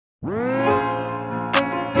Hello,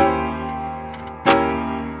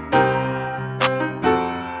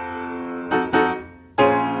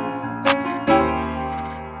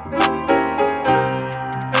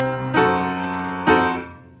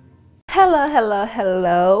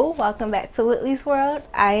 welcome back to Woodley's World.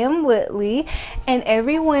 I am Woodley, and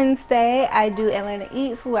every Wednesday I do Atlanta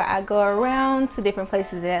Eats, where I go around to different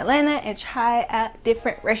places in Atlanta and try out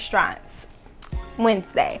different restaurants.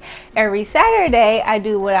 Wednesday. Every Saturday I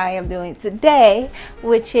do what I am doing today,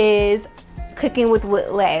 which is cooking with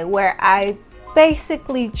Woodley, where I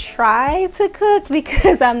basically try to cook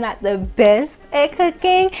because I'm not the best at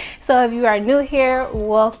cooking. So if you are new here,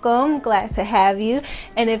 welcome, glad to have you.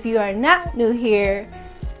 And if you are not new here,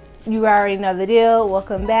 you already know the deal.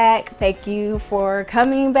 Welcome back, thank you for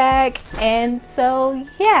coming back. And so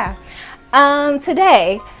yeah,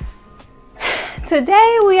 today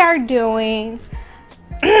we are doing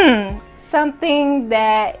something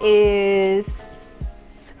that is,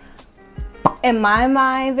 in my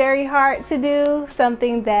mind, very hard to do,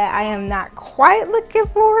 something that I am not quite looking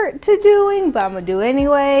forward to doing, but I'm gonna do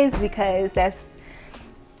anyways because that's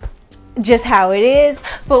just how it is.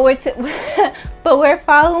 But we're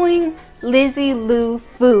following Lizzy Lew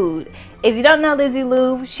Food. If you don't know Lizzy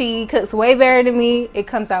Lew, she cooks way better than me. It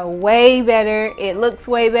comes out way better, it looks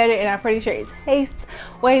way better, and I'm pretty sure it tastes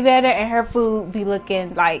way better, and her food be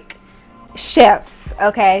looking like chefs.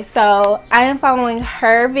 Okay, so I am following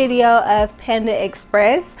her video of Panda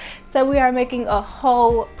Express. So we are making a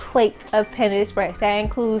whole plate of Panda Express. That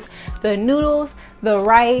includes the noodles, the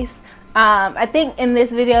rice. I think in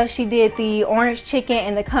this video she did the orange chicken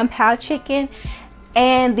and the kung pao chicken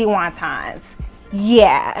and the wontons.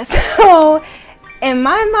 Yeah, so in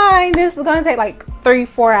my mind this is gonna take like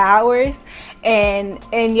 3-4 hours, and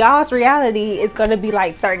in y'all's reality it's gonna be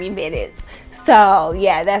like 30 minutes. So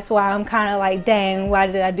yeah, that's why I'm kind of like, dang, why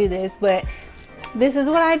did I do this? But this is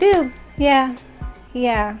what I do. Yeah.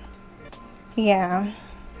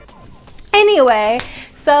 Anyway,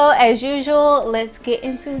 so as usual, let's get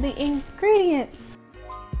into the ingredients.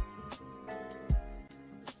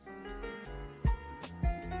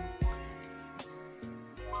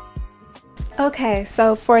 Okay,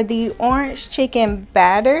 so for the orange chicken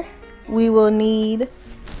batter, we will need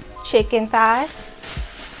chicken thighs,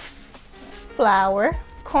 flour,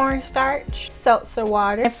 cornstarch, seltzer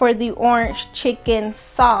water. And for the orange chicken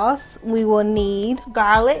sauce, we will need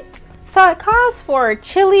garlic. So it calls for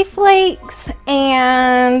chili flakes,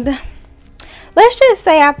 and let's just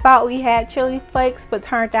say I thought we had chili flakes, but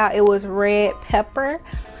turned out it was red pepper.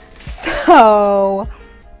 So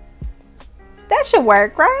that should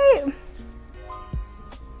work, right?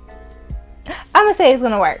 I'm gonna say it's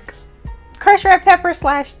gonna work. Crushed red pepper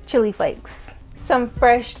 / chili flakes, some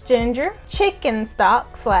fresh ginger, chicken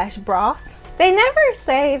stock / broth. They never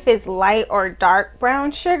say if it's light or dark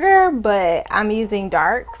brown sugar, but I'm using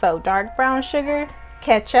dark, so dark brown sugar,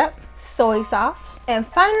 ketchup, soy sauce, and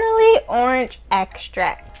finally orange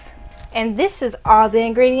extract. And this is all the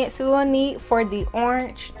ingredients we will need for the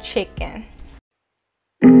orange chicken.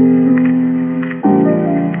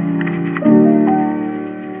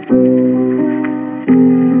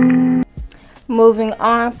 Moving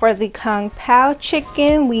on, for the kung pao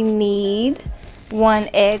chicken, we need 1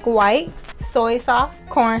 egg white, soy sauce,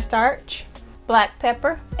 cornstarch, black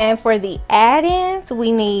pepper. And for the add-ins,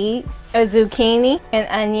 we need a zucchini, an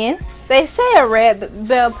onion. They say a red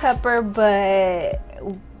bell pepper, but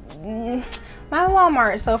my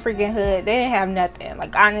Walmart is so freaking hood. They didn't have nothing.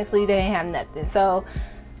 Like, honestly, they didn't have nothing. So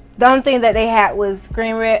the only thing that they had was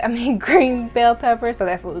green bell pepper, so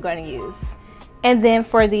that's what we're going to use. And then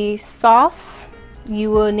for the sauce, you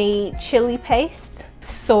will need chili paste,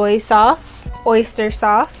 soy sauce, oyster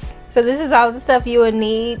sauce. So this is all the stuff you would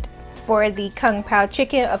need for the kung pao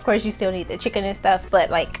chicken. Of course, you still need the chicken and stuff, but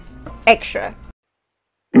like extra.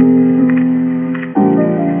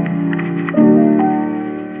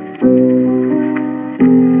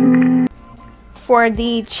 For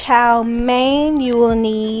the chow mein, you will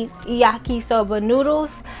need yakisoba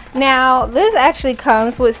noodles. Now this actually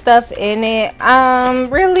comes with stuff in it.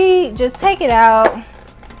 Really just take it out,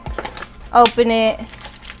 open it.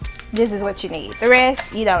 This is what you need. The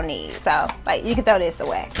rest you don't need, so like you can throw this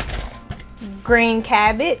away. Green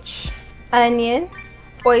cabbage, onion,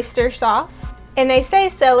 oyster sauce, and they say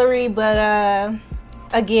celery, but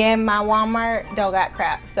again, my Walmart don't got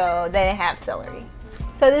crap, so they didn't have celery.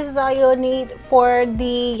 So this is all you'll need for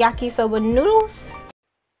the yakisoba noodles.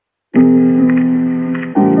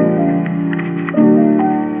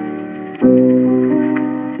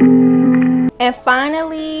 And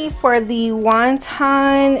finally, for the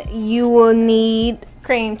wonton, you will need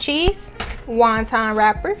cream cheese, wonton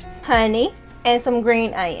wrappers, honey, and some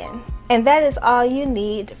green onions. And that is all you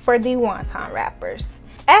need for the wonton wrappers.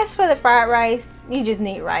 As for the fried rice, you just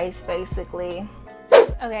need rice basically.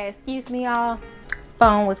 Okay, excuse me y'all.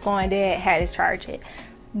 Phone was going dead, had to charge it.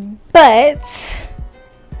 But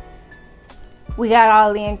we got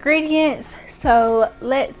all the ingredients, so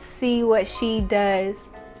let's see what she does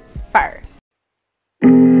first.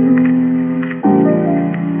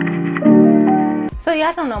 So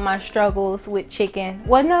y'all don't know my struggles with chicken.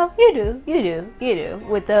 Well, no, you do.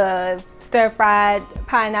 With the stir-fried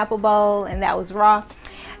pineapple bowl, and that was raw.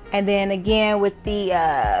 And then again with the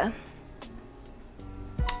air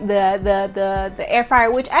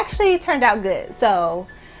fryer, which actually turned out good. So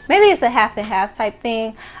maybe it's a half and half type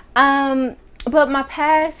thing. But my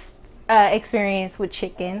past experience with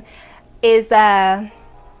chicken is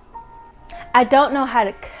I don't know how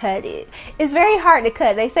to cut it. It's very hard to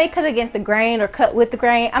cut. They say cut against the grain or cut with the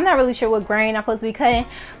grain. I'm not really sure what grain I'm supposed to be cutting,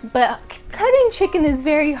 but cutting chicken is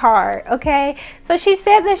very hard, okay? So she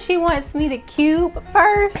said that she wants me to cube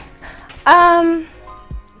first.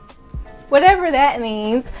 Whatever that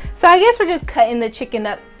means. So I guess we're just cutting the chicken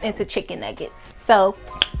up into chicken nuggets. So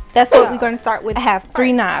that's what we're going to start with. I have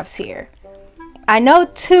 3 knives here. I know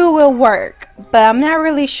 2 will work, but I'm not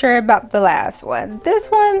really sure about the last one. This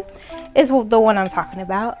one is the one I'm talking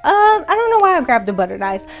about. I don't know why I grabbed a butter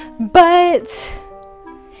knife, but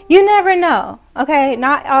you never know, okay?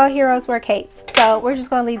 Not all heroes wear capes, so we're just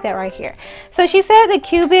gonna leave that right here. So she said to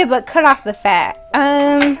cube it, but cut off the fat.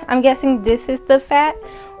 I'm guessing this is the fat,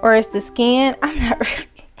 or it's the skin. I'm not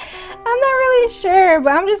really sure,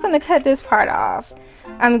 but I'm just gonna cut this part off.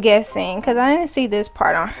 I'm guessing, because I didn't see this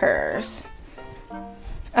part on hers.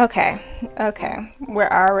 Okay, we're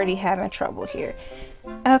already having trouble here.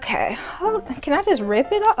 Okay, can I just rip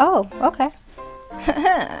it off? Oh, okay.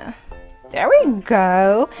 There we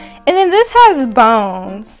go. And then this has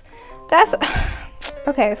bones. That's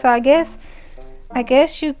okay. So I guess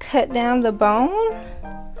you cut down the bone.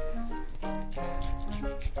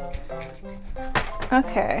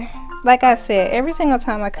 Okay, like I said, every single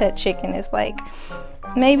time I cut chicken, it's like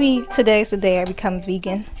maybe today's the day I become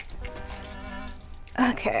vegan.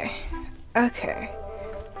 Okay. Oh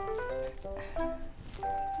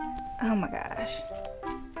my gosh.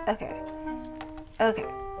 Okay. Okay,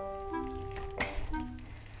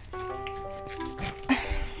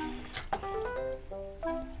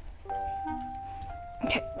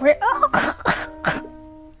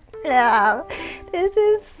 yeah, this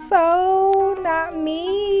is so not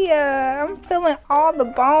me. I'm feeling all the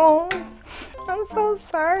bones. I'm so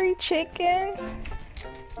sorry, chicken.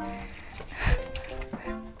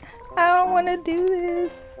 I don't want to do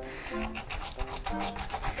this.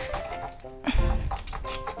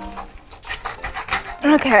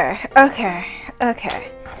 Okay.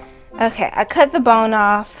 I cut the bone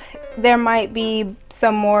off. There might be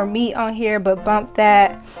some more meat on here, but bump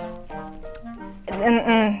that.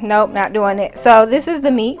 Nope, not doing it. So this is the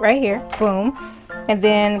meat right here. Boom. And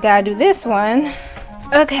then gotta do this one.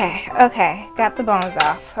 Okay. Got the bones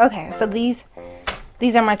off. Okay, so these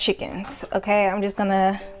are my chickens. Okay, I'm just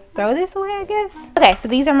gonna throw this away, I guess. Okay, so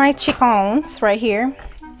these are my chickens right here.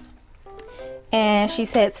 And she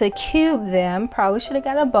said to cube them. Probably should have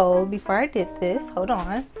got a bowl before I did this. Hold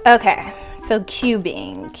on. Okay, so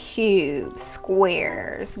cubing, cubes,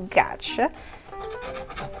 squares. Gotcha.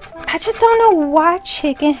 I just don't know why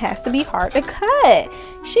chicken has to be hard to cut.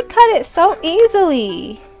 She cut it so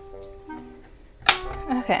easily.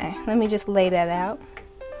 Okay, let me just lay that out.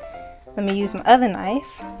 Let me use my other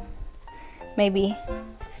knife. Maybe.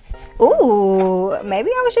 Ooh, maybe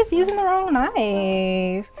I was just using the wrong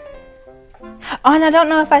knife. Oh, and I don't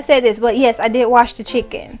know if I said this, but yes, I did wash the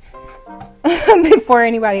chicken before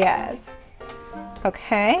anybody asked.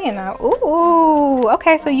 Okay, and now, ooh,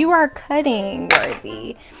 okay, so you are cutting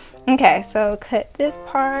worthy. Okay, so cut this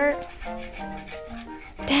part.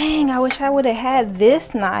 Dang, I wish I would have had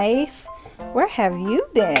this knife. Where have you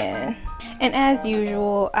been? And as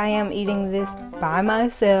usual, I am eating this by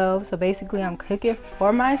myself. So basically I'm cooking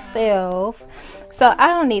for myself. So I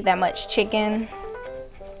don't need that much chicken.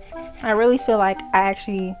 I really feel like I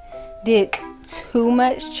actually did too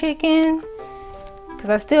much chicken, because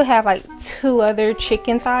I still have like 2 other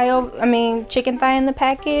chicken thigh in the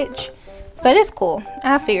package. But it's cool.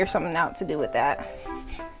 I'll figure something out to do with that.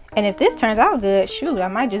 And if this turns out good, shoot, I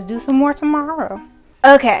might just do some more tomorrow.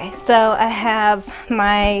 Okay, so I have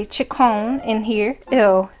my chicken in here.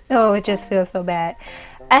 Ew, it just feels so bad.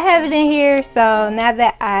 I have it in here, so now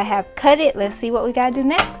that I have cut it, let's see what we gotta do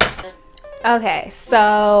next. Okay,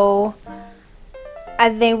 so I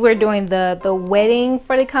think we're doing the wedding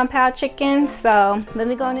for the compound chicken, so let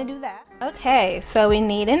me go in and do that. Okay, so we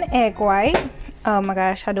need an egg white. Oh my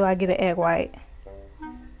gosh, how do I get an egg white?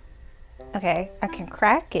 Okay, I can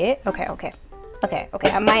crack it. Okay,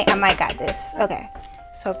 I might got this. Okay,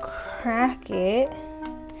 so crack it.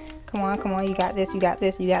 Come on, you got this, you got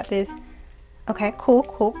this. Okay,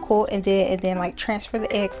 cool. And then like transfer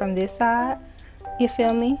the egg from this side, you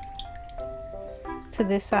feel me, to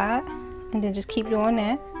this side, and then just keep doing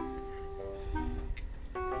that.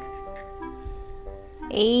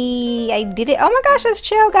 Hey, I did it. Oh my gosh, this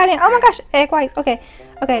chill got in. Oh my gosh, egg whites. Okay,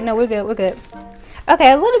 no, we're good.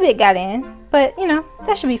 Okay, a little bit got in, but you know,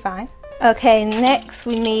 that should be fine. Okay, next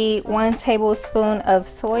we need 1 tablespoon of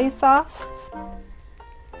soy sauce.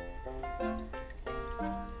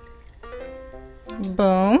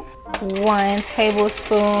 Boom. 1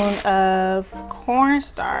 tablespoon of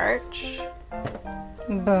cornstarch.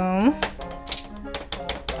 Boom.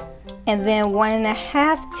 And then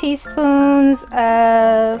 1.5 teaspoons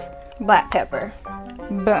of black pepper.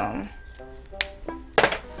 Boom.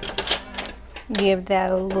 Give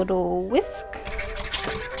that a little whisk.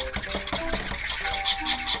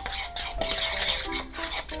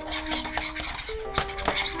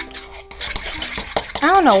 I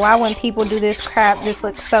don't know why when people do this crap, this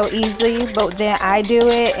looks so easy, but then I do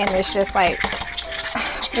it and it's just like,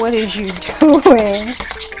 what is you doing?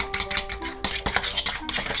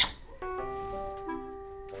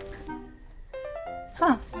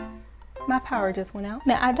 Huh, my power just went out.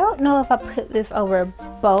 Now I don't know if I put this over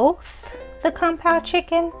both the Kung Pao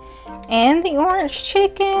chicken and the orange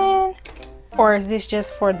chicken, or is this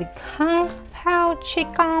just for the Kung Pao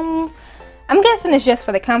chicken? I'm guessing it's just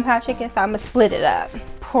for the Kung Pao chicken, so I'm gonna split it up.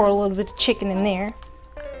 Pour a little bit of chicken in there.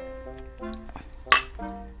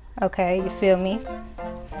 Okay, you feel me?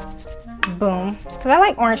 Boom. Because I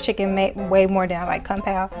like orange chicken way more than I like Kung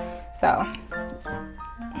Pao. So,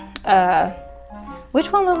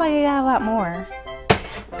 which one looks like it got a lot more?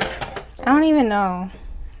 I don't even know.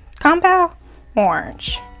 Kung Pao?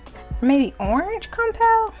 Orange. Or maybe orange Kung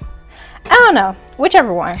Pao? I don't know.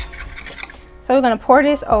 Whichever one. So we're gonna pour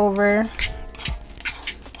this over.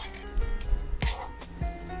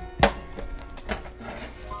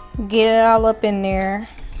 Get it all up in there.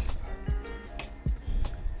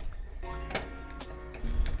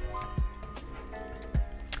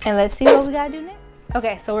 And let's see what we gotta do next.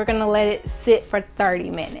 Okay, so we're gonna let it sit for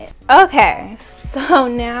 30 minutes. Okay, so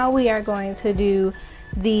now we are going to do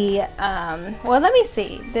the, well, let me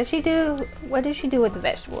see. What did she do with the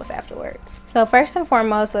vegetables afterwards? So first and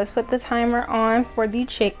foremost, let's put the timer on for the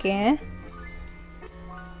chicken.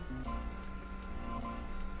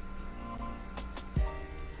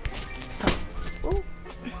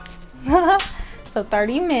 So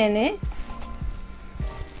 30 minutes.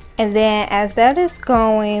 And then as that is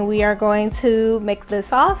going, we are going to make the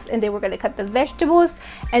sauce, and then we're going to cut the vegetables,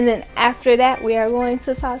 and then after that we are going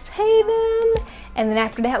to saute them, and then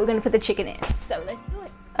after that we're going to put the chicken in. So let's do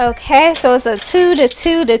it. Okay, so it's a 2 to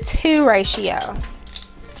 2 to 2 ratio.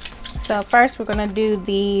 So first we're going to do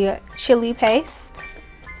the chili paste.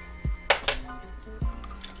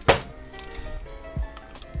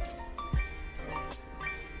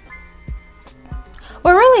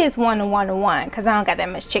 Well, really it's 1 to 1 to 1 because I don't got that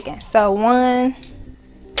much chicken. So 1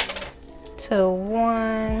 to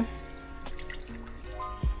 1.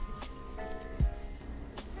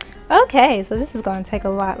 Okay, so this is going to take a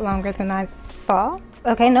lot longer than I thought.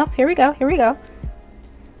 Okay, nope, here we go.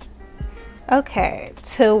 Okay,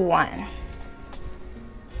 to 1.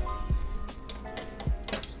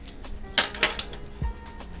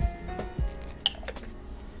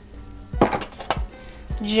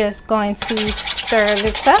 Just going to stir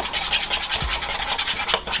this up.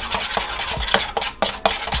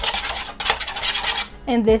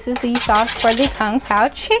 And this is the sauce for the Kung Pao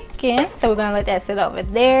chicken. So we're gonna let that sit over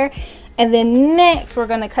there. And then next we're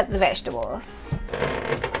gonna cut the vegetables.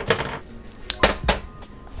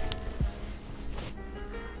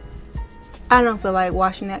 I don't feel like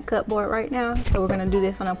washing that cupboard right now, so we're gonna do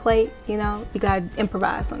this on a plate. You know, you gotta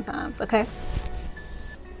improvise sometimes, okay?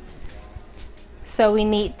 So we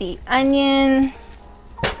need the onion,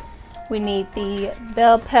 we need the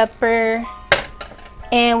bell pepper,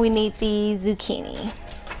 and we need the zucchini.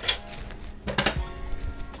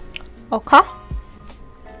 Okay.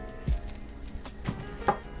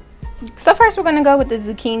 So first we're gonna go with the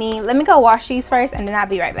zucchini. Let me go wash these first and then I'll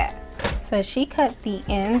be right back. So she cut the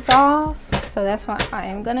ends off, so that's what I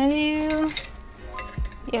am gonna do.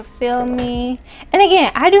 You feel me? And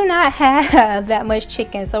again, I do not have that much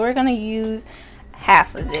chicken, so we're gonna use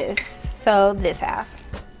half of this. So this half.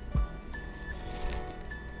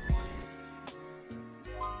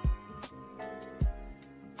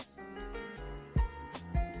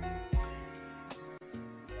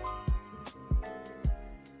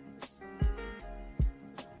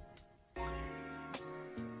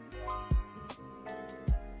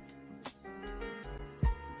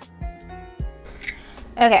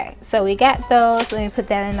 Okay, so we got those. Let me put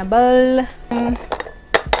that in a bowl.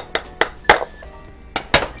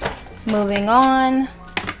 Moving on.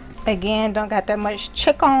 Again, don't got that much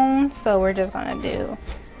chicken, so we're just gonna do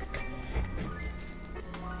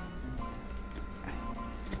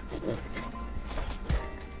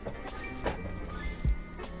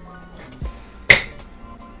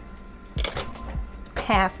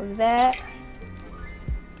half of that.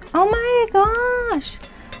 Oh my gosh,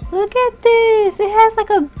 look at this. It has like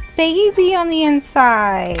a baby on the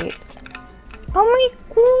inside. Oh my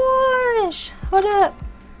gosh, hold up.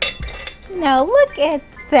 Now look at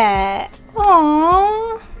that.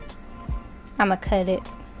 Aww. I'ma cut it.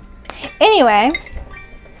 Anyway.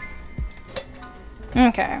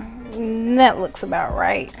 Okay, that looks about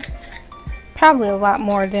right. Probably a lot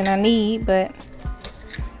more than I need, but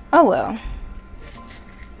oh well.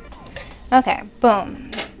 Okay, boom.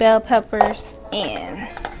 Bell peppers and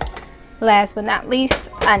last but not least,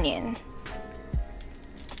 onion.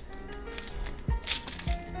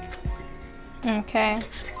 Okay.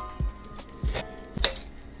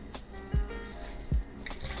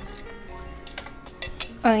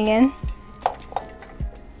 Onion.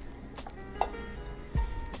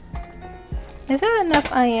 Is that enough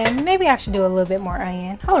onion? Maybe I should do a little bit more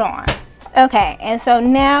onion. Hold on. Okay, and so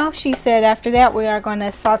now she said after that we are going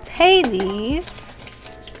to saute these.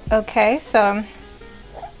 Okay, so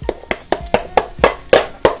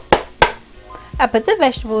I put the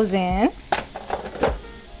vegetables in.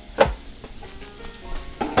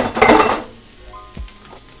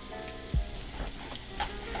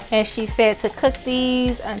 And she said to cook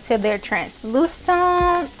these until they're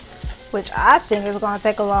translucent, which I think is going to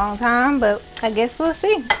take a long time, but I guess we'll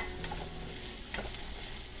see.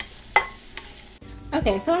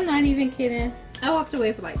 Okay, so I'm not even kidding. I walked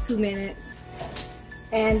away for like 2 minutes.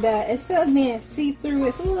 And instead of being see-through,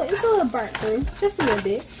 it's a little burnt through. Just a little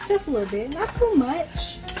bit. Just a little bit. Not too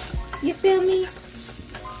much. You feel me?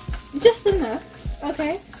 Just enough.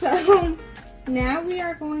 Okay, so now we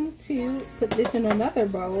are going to put this in another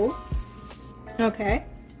bowl. Okay.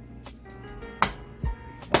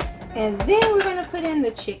 And then we're going to put in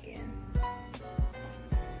the chicken.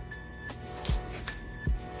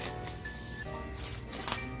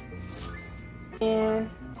 And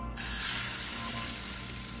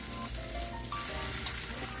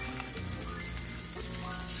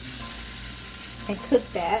cook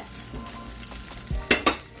that.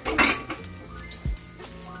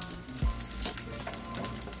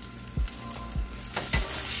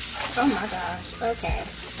 Oh my gosh. Okay.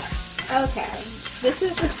 Okay. This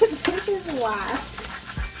is this is why.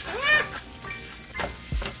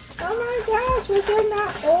 Oh my gosh, was there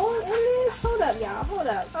not oil in this? Hold up, y'all. Hold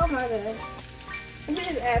up. Oh my goodness. Let me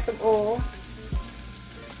just add some oil.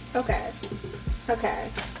 Okay. Okay.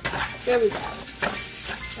 There we go.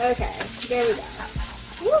 Okay. There we go.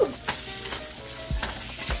 Woo.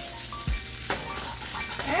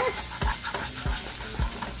 Ah.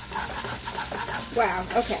 Wow.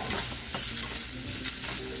 Okay.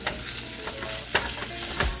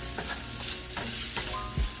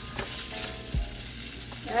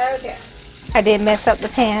 Okay. I did mess up the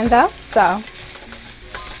pan though, so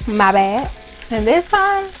my bad. And this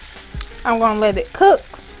time, I'm gonna let it cook.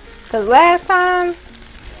 Cause last time,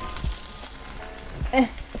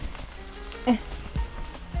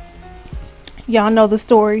 y'all know the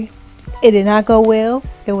story. It did not go well.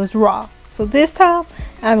 It was raw. So this time,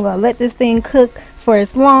 I'm gonna let this thing cook for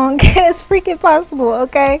as long as freaking possible.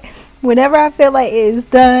 Okay. Whenever I feel like it is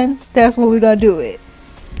done, that's when we're gonna do it.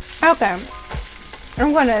 Okay.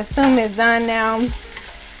 I'm gonna assume it's done now,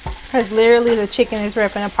 because literally the chicken is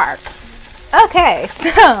ripping apart. Okay,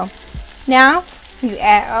 so now you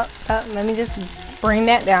add let me just bring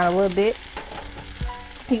that down a little bit.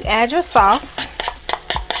 You add your sauce.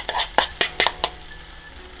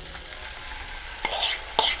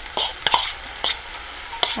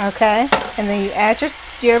 Okay, and then you add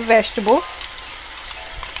your vegetables.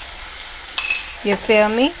 You feel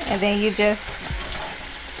me? And then you just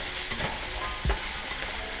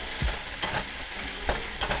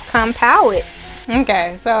compound it.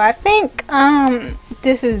 Okay, so I think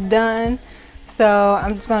this is done. So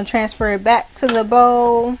I'm just going to transfer it back to the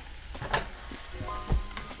bowl.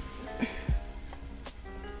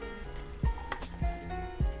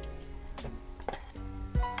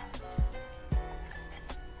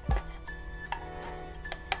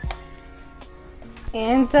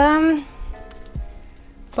 And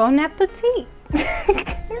bon appetit.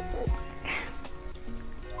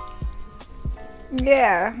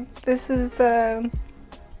 Yeah, this is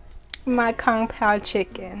my Kung Pao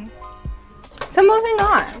chicken. So moving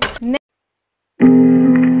on.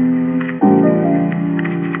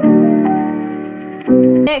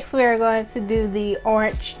 next we are going to do the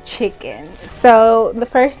orange chicken. So the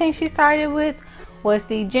first thing she started with was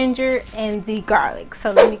the ginger and the garlic.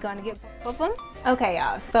 So let me go and get both of them. Okay,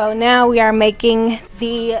 y'all, so now we are making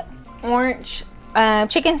the orange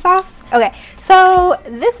chicken sauce. Okay, so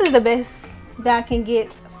this is the best that I can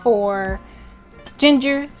get for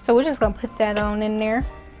ginger, so we're just gonna put that on in there.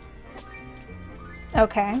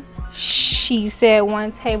 Okay, she said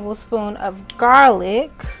 1 tablespoon of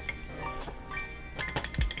garlic.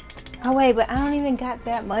 Oh wait, but I don't even got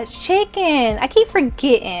that much chicken. I keep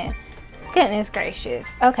forgetting. Goodness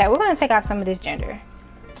gracious. Okay, we're gonna take out some of this ginger.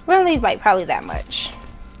 We're gonna leave like probably that much.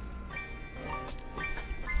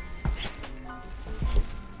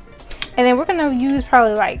 And then we're gonna use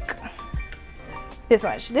probably like this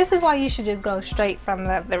much. This is why you should just go straight from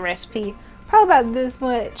the recipe. Probably about this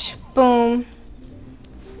much. Boom.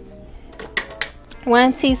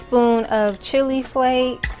 1 teaspoon of chili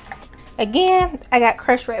flakes. Again, I got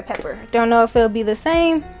crushed red pepper. Don't know if it'll be the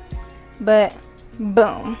same, but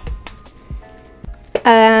boom.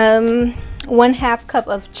 1/2 cup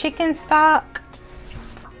of chicken stock.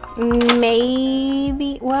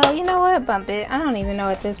 Maybe, well, you know what? Bump it. I don't even know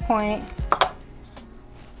at this point.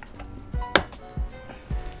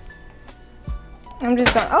 I'm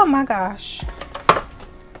just gonna, oh my gosh.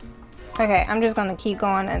 Okay, I'm just gonna keep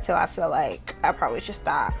going until I feel like I probably should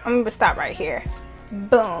stop. I'm gonna stop right here.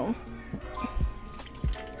 Boom.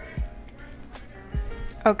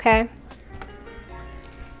 Okay.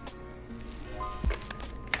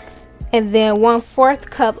 And then 1/4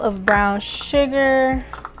 cup of brown sugar.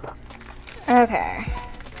 Okay.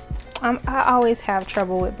 I always have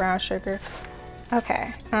trouble with brown sugar.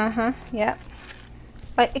 Okay. Yep.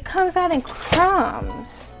 But it comes out in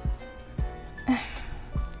crumbs.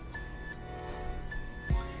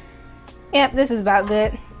 Yep, this is about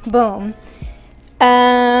good. Boom.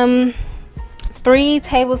 3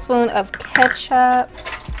 tablespoons of ketchup.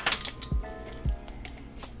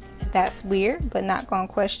 That's weird, but not gonna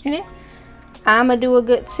question it. I'm gonna do a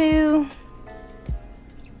good 2.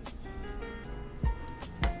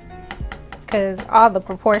 Because all the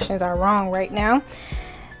proportions are wrong right now.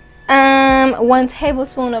 1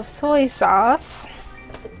 tablespoon of soy sauce.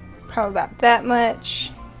 Probably about that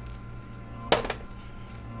much.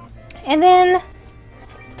 And then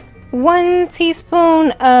 1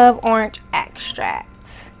 teaspoon of orange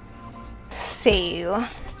extract. So,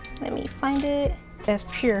 let me find it. That's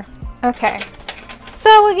pure. Okay.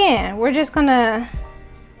 So again, we're just gonna,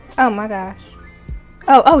 oh my gosh.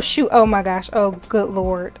 Oh shoot, oh my gosh. Oh good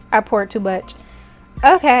lord. I poured too much.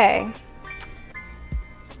 Okay.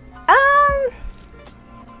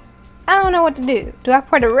 I don't know what to do. Do I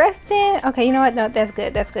pour the rest in? Okay, you know what? No, that's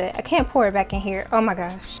good. That's good. I can't pour it back in here. Oh my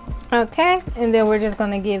gosh. Okay, and then we're just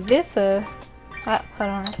gonna give this a, hold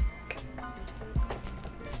on.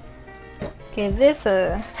 Give this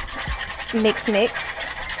a mix.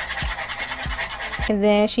 And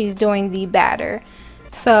then she's doing the batter.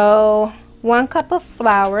 So 1 cup of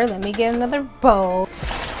flour. Let me get another bowl.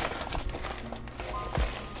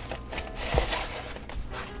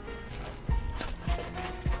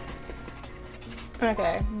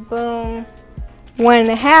 Okay, boom.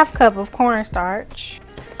 1.5 cup of cornstarch.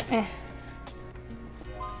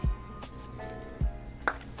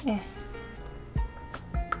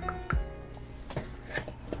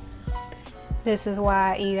 This is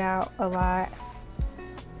why I eat out a lot.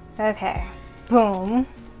 Okay, boom.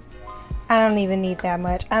 I don't even need that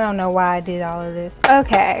much. I don't know why I did all of this.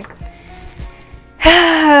 Okay.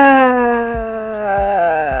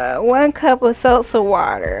 1 cup of salsa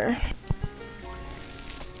water.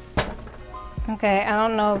 Okay, I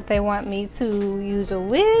don't know if they want me to use a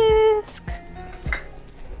whisk.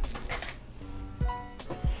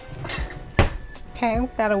 Okay,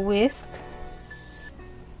 got a whisk.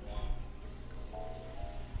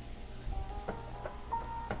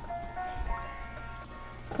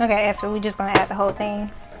 Okay, after we're just gonna add the whole thing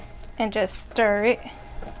and just stir it.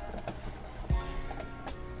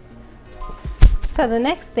 So the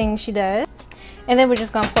next thing she does, and then we're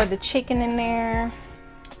just gonna pour the chicken in there.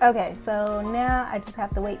 Okay, so now I just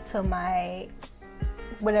have to wait till my,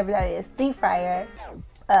 whatever that is, deep fryer,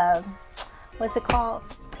 what's it called?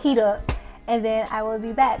 Heat up, and then I will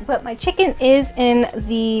be back. But my chicken is in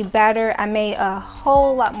the batter. I made a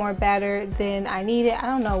whole lot more batter than I needed. I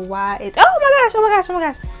don't know why it's, oh my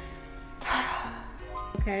gosh.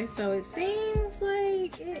 Okay, so it seems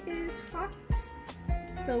like it is hot.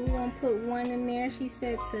 So we're gonna put 1 in there. She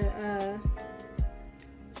said to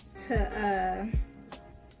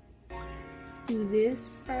do this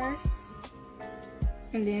first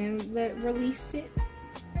and then release it.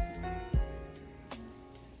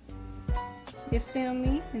 You feel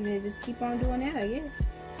me? And then just keep on doing that, I guess.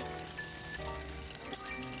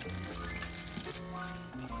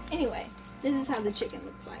 Anyway, this is how the chicken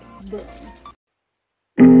looks like. Boom.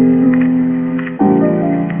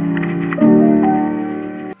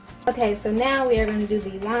 Okay, so now we are going to do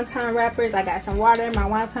the wonton wrappers. I got some water, my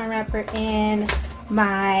wonton wrapper, and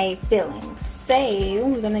my fillings. So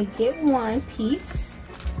we're going to get one piece,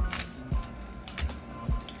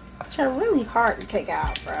 which are really hard to take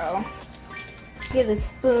out, bro. Get a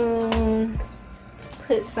spoon,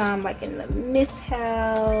 put some like in the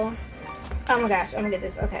middle. Oh my gosh, I'm gonna get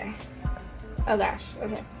this. Okay. Oh gosh,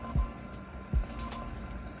 okay.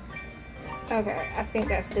 Okay, I think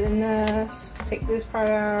that's good enough. Take this part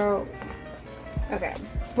out. Okay,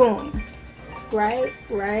 boom. Right.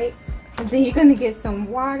 And then you're gonna get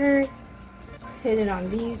some water, put it on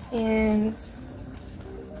these ends.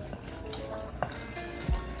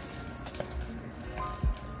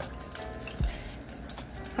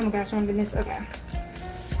 Oh my gosh, I'm doing this. Okay.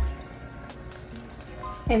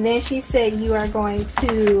 And then she said you are going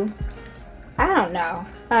to, I don't know,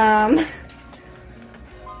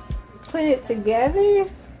 put it together,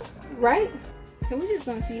 right? So we're just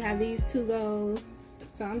gonna see how these two go.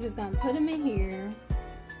 So I'm just gonna put them in here,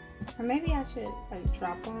 or maybe I should like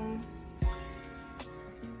drop them.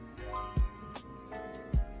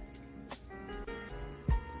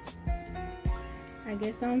 I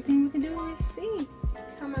guess the only thing we can do is see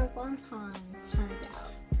how my wontons turned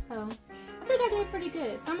out. So I think I did pretty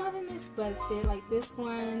good. Some of them is busted, like this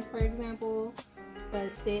one for example,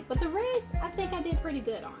 busted, but the rest I think I did pretty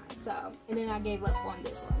good on. So, and then I gave up on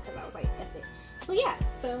this one because I was like, F it. Well, yeah,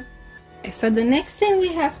 so the next thing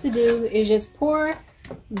we have to do is just pour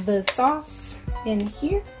the sauce in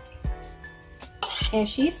here. And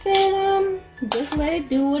she said just let it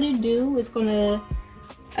do what it do. It's gonna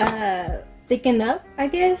thicken up, I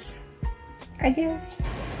guess. I think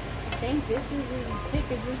this is as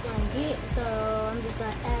thick as it's gonna get, so I'm just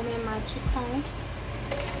gonna add in my chicken.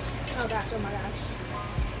 Oh gosh, oh my gosh.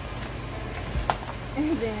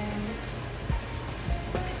 And then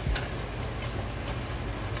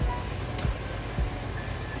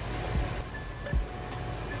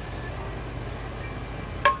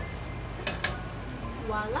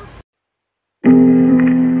voila.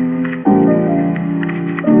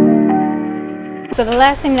 So the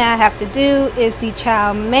last thing that I have to do is the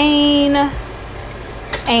chow mein,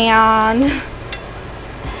 and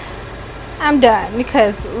I'm done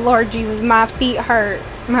because Lord Jesus, my feet hurt.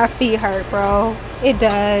 My feet hurt, bro. It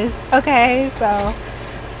does. Okay, so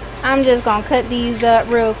I'm just gonna cut these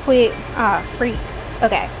up real quick. Ah, freak.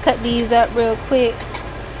 Okay, cut these up real quick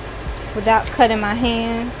without cutting my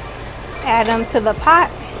hands. Add them to the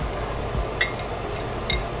pot.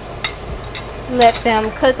 Let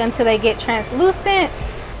them cook until they get translucent.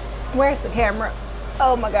 Where's the camera?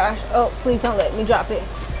 Oh my gosh. Oh, please don't let me drop it.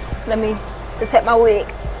 Let me protect my wig.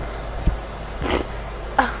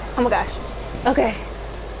 Oh my gosh. Okay.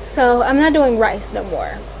 So I'm not doing rice no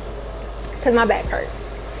more because my back hurt.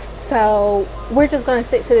 So we're just gonna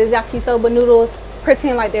stick to the yakisoba noodles.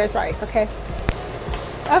 Pretend like there's rice, okay?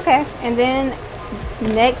 Okay, and then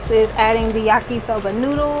next is adding the yakisoba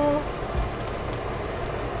noodles.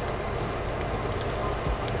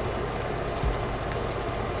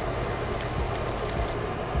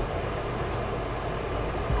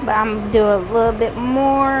 But I'm gonna do a little bit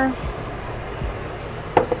more,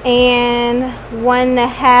 and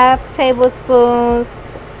 1.5 tablespoons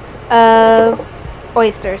of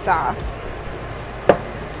oyster sauce.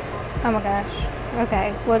 Oh my gosh.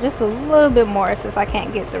 Okay, well just a little bit more since I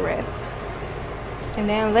can't get the rest, and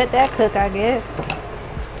then let that cook, I guess.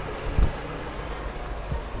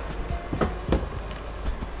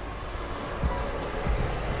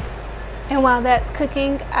 And while that's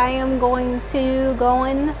cooking, I am going to go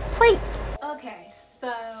and plate. Okay,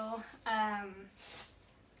 so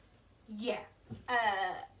yeah,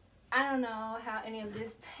 I don't know how any of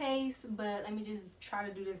this tastes, but let me just try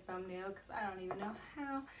to do this thumbnail because I don't even know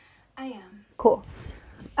how I am. Cool.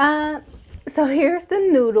 So here's the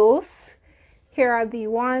noodles. Here are the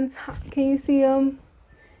wontons. Can you see them?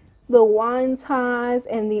 The wontons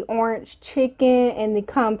and the orange chicken and the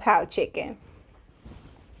kung pao chicken.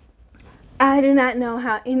 I do not know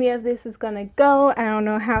how any of this is gonna go. I don't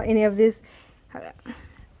know how any of this is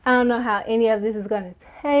gonna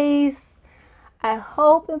taste. I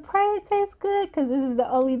hope and pray it tastes good because this is the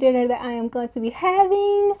only dinner that I am going to be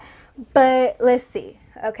having. But let's see.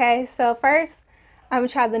 Okay, so first I'm gonna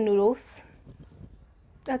try the noodles.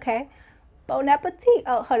 Okay, bon appetit.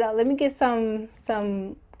 Oh, hold on. Let me get some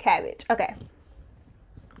cabbage. Okay.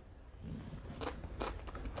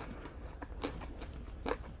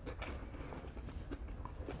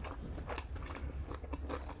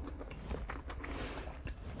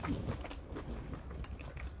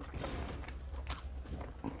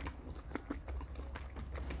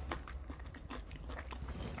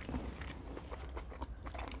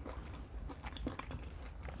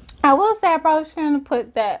 I will say I probably shouldn't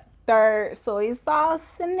put that third soy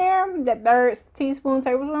sauce in there, that third teaspoon,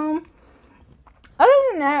 tablespoon. Other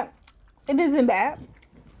than that, it isn't bad.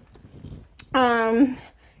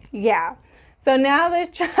 Yeah. So now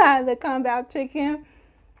let's try the kung pao chicken.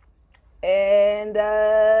 And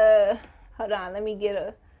hold on, let me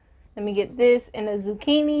get this and a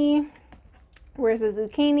zucchini. Where's the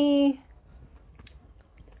zucchini?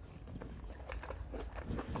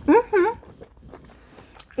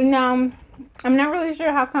 Now, I'm not really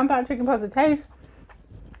sure how kung pao chicken is supposed to taste.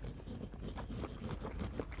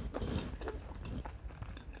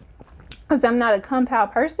 Because I'm not a kung pao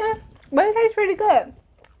person, but it tastes pretty good.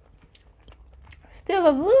 Still a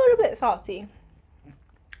little bit salty,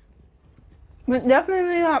 but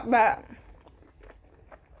definitely not bad.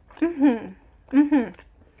 Okay.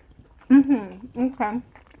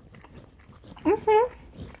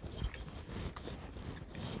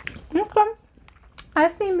 Okay. I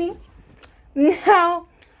see me. Now,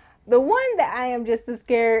 the one that I am just as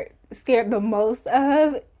scared the most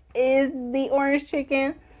of is the orange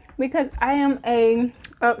chicken, because I am a,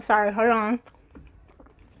 oh, sorry, hold on.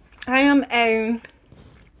 I am a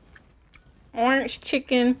orange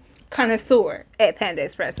chicken connoisseur at Panda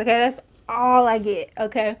Express, okay? That's all I get,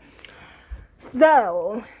 okay?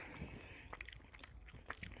 So,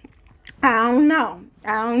 I don't know.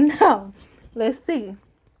 Let's see.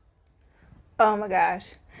 Oh my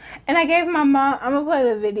gosh. And I gave my mom, I'm gonna play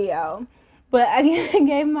the video, but I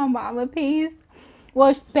gave my mom a piece.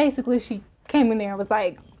 Well, basically she came in there and was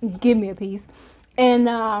like, give me a piece. And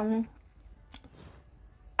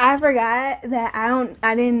I forgot that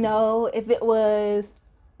I didn't know if it was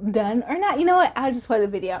done or not. You know what? I'll just play the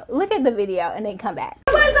video. Look at the video and then come back.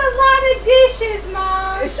 It was a lot of dishes,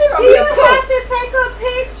 Mom. She gonna be a cook. You have to take a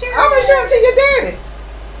picture. I'm gonna show it to your daddy.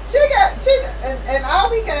 And all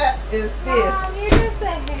we got is this. Mom, you're just a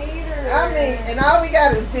hater. I mean, and all we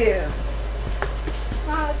got is this.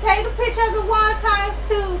 Mom, take a picture of the wontons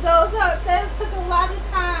too. Those took a lot of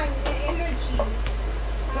time and energy.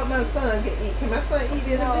 What my son can eat. Can my son eat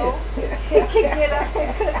it No. a bit? He can get up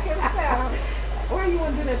and cook himself. Why you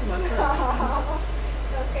want to do that to my son? Oh,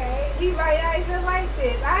 okay. He might not even like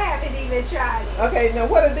this. I haven't even tried it. Okay, now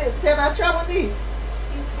what is this? Can I try one of these? You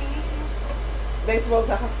can. They supposed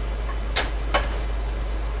to.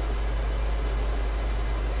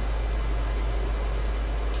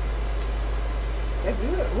 They're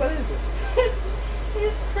good. What is it?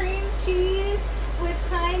 It's cream cheese with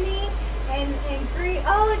honey and green.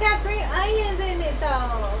 Oh, it got green onions in it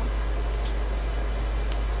though.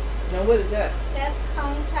 Now what is that? That's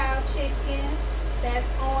kung pao chicken. That's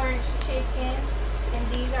orange chicken.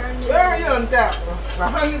 And these are noodles. Very on that one.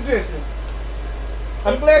 100 dishes.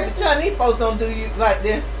 I'm glad the Chinese folks don't do you like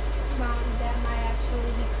this. Mom, that might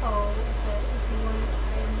actually be cold, but if you want to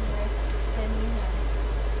try it anyway, let me know.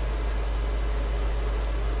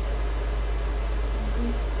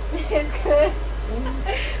 It's good.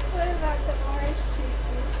 What about the orange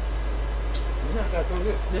chicken? You not got to go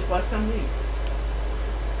get this by some meat.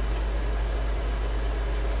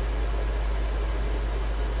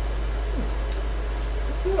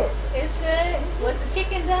 It's good. It's good. Was the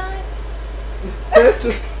chicken done? That's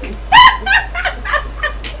just You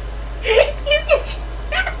can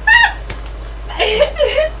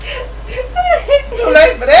too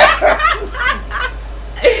late for that.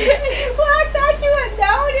 Well, I thought you would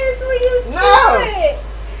notice when you No. chew it.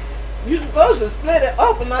 You're supposed to split it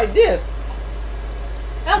open like this.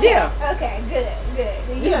 Okay. Yeah. Okay. Good. Good.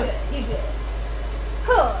 You Yeah. good. You good.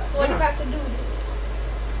 Cool. What Yeah. about the doodle?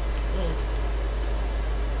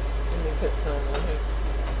 Let me put some on here.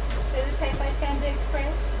 Does it taste like Panda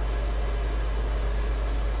Express?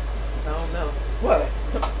 I don't know. What?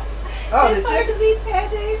 Oh, It's the supposed chicken? to be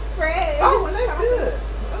Panda Express. Oh, well, that's good.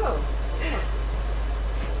 Oh.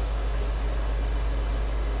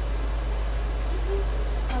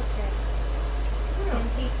 Okay. Yeah. And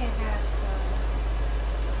he can have some.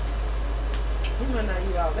 You might not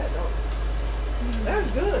eat all that, though. That's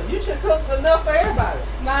good. You should cook enough for everybody.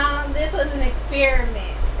 Mom, this was an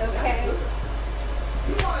experiment, okay? That's good.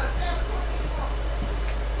 You want a sandwich?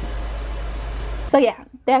 So yeah,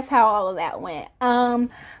 that's how all of that went.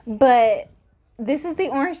 But this is the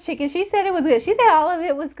orange chicken. She said it was good. She said all of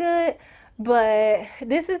it was good, but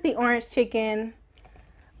this is the orange chicken.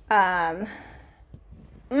 Did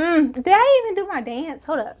I even do my dance?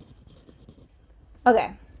 Hold up.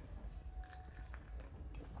 Okay.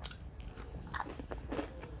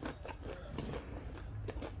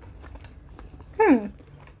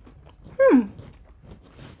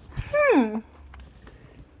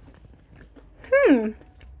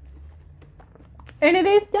 And it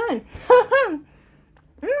is done.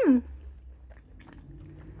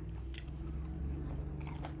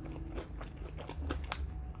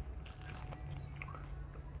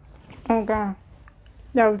 Oh god,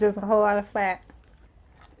 that was just a whole lot of fat.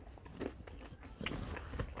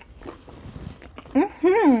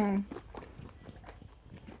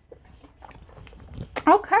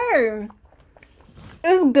 Okay,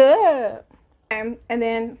 it's good. And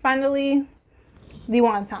then finally, the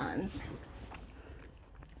wontons.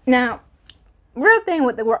 Now, real quick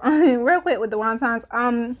with the wontons.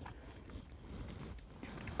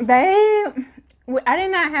 I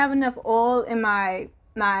did not have enough oil in my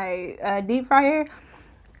deep fryer,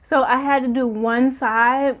 so I had to do one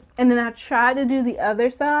side, and then I tried to do the other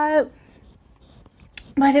side,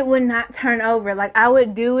 but it would not turn over. Like, I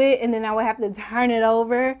would do it, and then I would have to turn it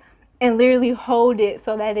over and literally hold it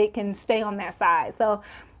so that it can stay on that side. So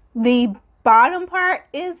the bottom part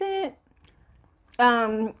isn't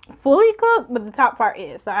fully cooked, but the top part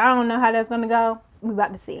is. So I don't know how that's gonna go. We're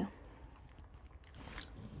about to see.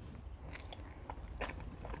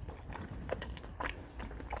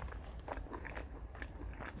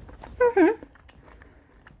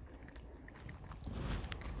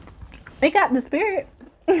 It got the spirit.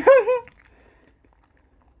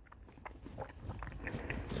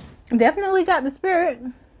 Definitely got the spirit.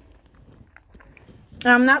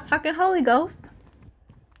 I'm not talking Holy Ghost.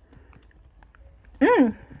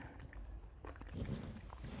 This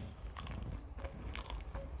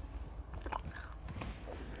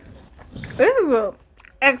is an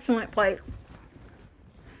excellent plate.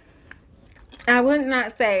 I would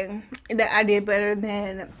not say that I did better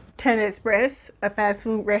than Panda Express, a fast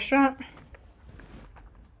food restaurant.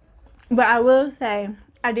 But I will say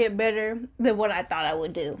I did better than what I thought I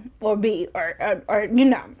would do or be or you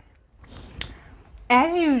know.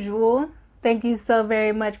 As usual, thank you so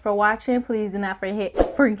very much for watching. Please do not forget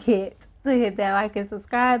to hit that like and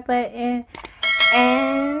subscribe button.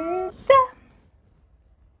 And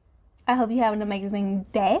I hope you have an amazing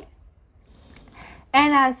day.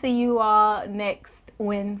 And I'll see you all next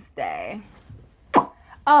Wednesday.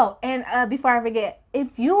 Oh, and before I forget,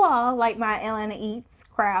 if you all like my Atlanta Eats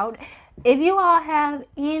crowd, if you all have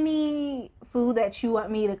any food that you want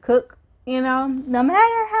me to cook, you know, no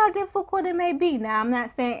matter how difficult it may be. Now, I'm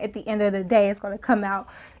not saying at the end of the day it's going to come out,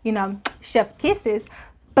 you know, chef kisses.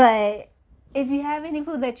 But if you have any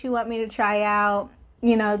food that you want me to try out,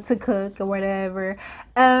 you know, to cook or whatever,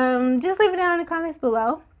 just leave it down in the comments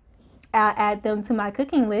below. I'll add them to my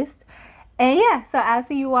cooking list. And yeah, so I'll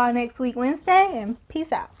see you all next week, Wednesday, and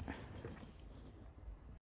peace out.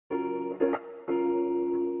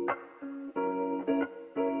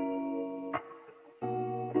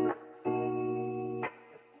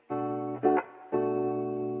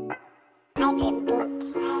 Pieper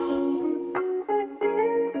Beats.